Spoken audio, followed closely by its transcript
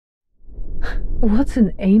What's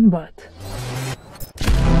an aimbot?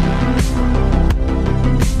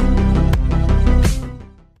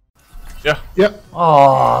 Yeah. Yep.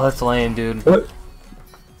 Oh, that's lame, dude. What?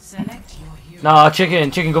 Nah, chicken,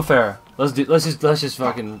 go fair. Let's just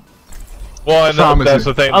fucking. Well, and that's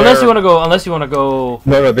the thing. Unless you wanna go.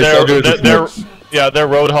 No, they're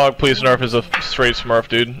Roadhog Police Nerf is a straight Smurf,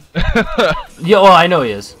 dude. Yeah, well, I know he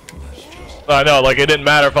is. I know, like it didn't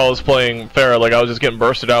matter if I was playing fair. Like I was just getting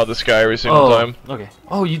bursted out of this guy every single time. Okay.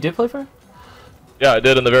 Oh, you did play fair? Yeah, I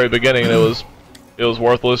did in the very beginning, and it was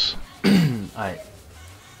worthless. Alright.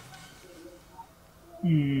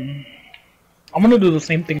 I'm gonna do the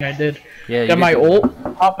same thing I did. Yeah. Get my ult,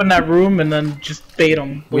 hop in that room, and then just bait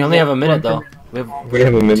them. We only have a minute though. We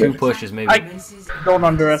have a minute. 2 pushes maybe. Don't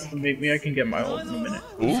underestimate me. I can get my ult in a minute.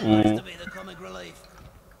 Ooh.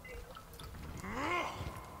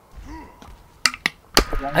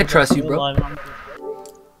 I trust you, bro.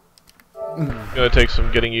 Gonna take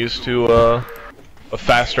some getting used to a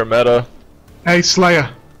faster meta. Hey Slayer.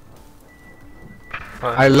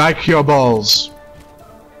 I like your balls.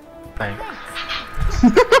 Thanks.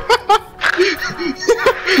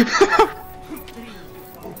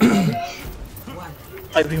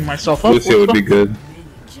 Hyping myself up. Lucio would be good.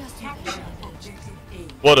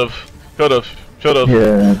 Would've, could've, should've.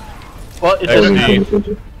 Yeah. Well, it doesn't.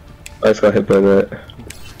 I just got hit by that.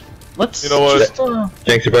 Let's. You know what? Just,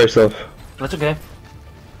 Janks, you're by yourself. That's okay.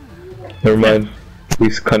 Never mind. We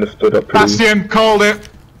kind of split up pretty. Bastion called it.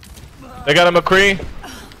 They got a McCree.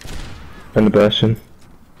 And the Bastion.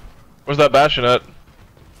 Where's that Bastion at?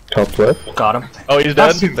 Top left. Got him. Oh, he's dead?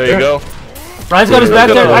 Bastion, There you go. Ryan's got his back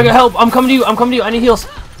there. I got help. I'm coming to you. I need heals.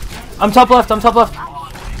 I'm top left. Help.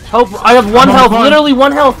 I have 1 health. Literally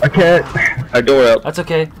 1 health. I can't. I go out. That's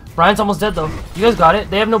okay. Ryan's almost dead though. You guys got it.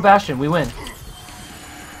 They have no Bastion. We win.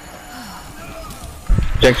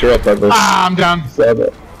 Janks, you're up, Douglas. Ah, I'm down.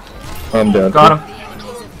 I'm down. Got him.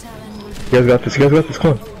 You guys got this.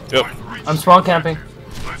 Come on. Yep. I'm spawn camping.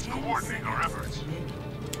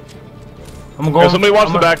 I'm gonna go. Hey, somebody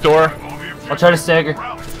watch the back door. I'll try to stagger.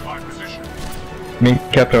 Me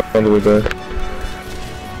and Captain are on the way back.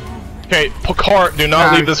 Okay, cart. Do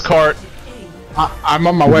not leave this cart. I'm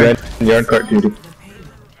on my way. You're on cart duty.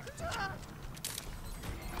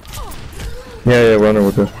 Yeah, we're on our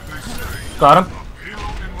way back. Got him.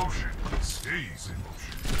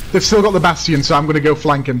 They've still got the Bastion, so I'm gonna go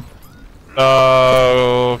flanking.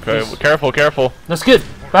 Okay. Careful. That's good.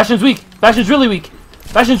 Bastion's weak. Bastion's really weak.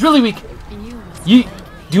 You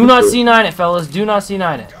do not C9 it, fellas. Do not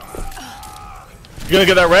C9 it. You gonna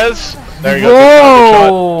get that res? There you go.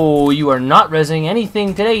 Whoa! You are not rezzing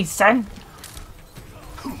anything today, son.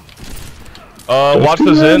 Watch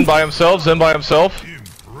the Zen by himself.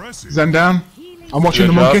 Zen down. I'm watching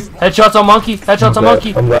the monkey. Headshots on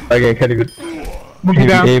monkey. I'm lagging. I can't even. Monkey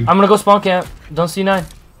down. I'm gonna go spawn camp. Don't C9.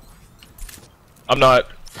 I'm not.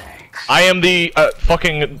 I am the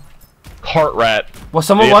fucking cart rat. Well,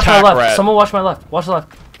 someone watch my left. Someone watch my left. Watch the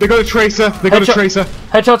left. They got a tracer.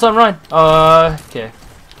 Headshots on Ryan. Okay.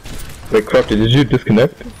 Wait, Corrupted, did you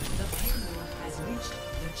disconnect?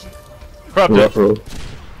 Corrupted.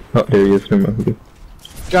 Oh, there he is. Never mind.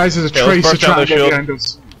 Guys, there's a tracer trying to get behind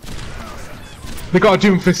us. They got a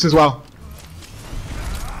Doomfist as well.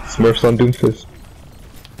 Smurfs on Doomfist.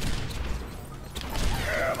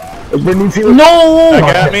 No!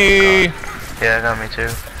 That got me. Yeah, I got me too.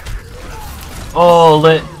 Oh,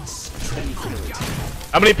 lit.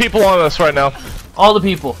 How many people on us right now? All the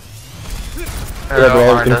people. Yeah, they're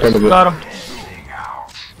all in front of it. Got him.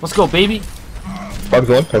 Let's go, baby. Bug's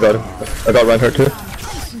one. I got him. I got Reinhardt too.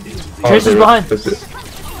 Tracer's behind.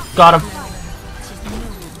 Got him.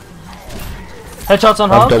 Headshots on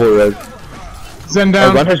Hog. Double res. Zen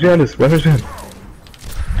down. Reinhardt's behind us.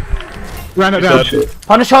 Ran it down.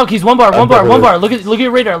 Punish Hog. He's one bar. Look at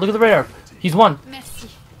your radar. Look at the radar. He's one.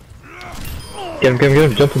 Get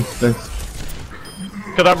him. Jump him. Nice.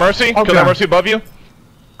 Kill that Mercy. Kill that Mercy above you.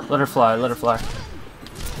 Let her fly.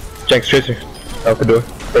 Janks, Tracer. Out the door.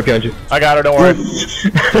 Right behind you. I got her. Don't worry.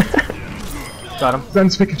 Got him.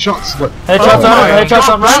 Zen's picking shots. Headshots on him. Headshots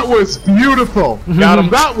on right. That was beautiful. Got him.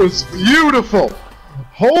 That was beautiful.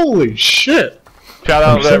 Holy shit. Shout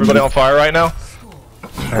out to everybody on fire right now.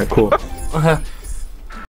 Alright, cool. Okay.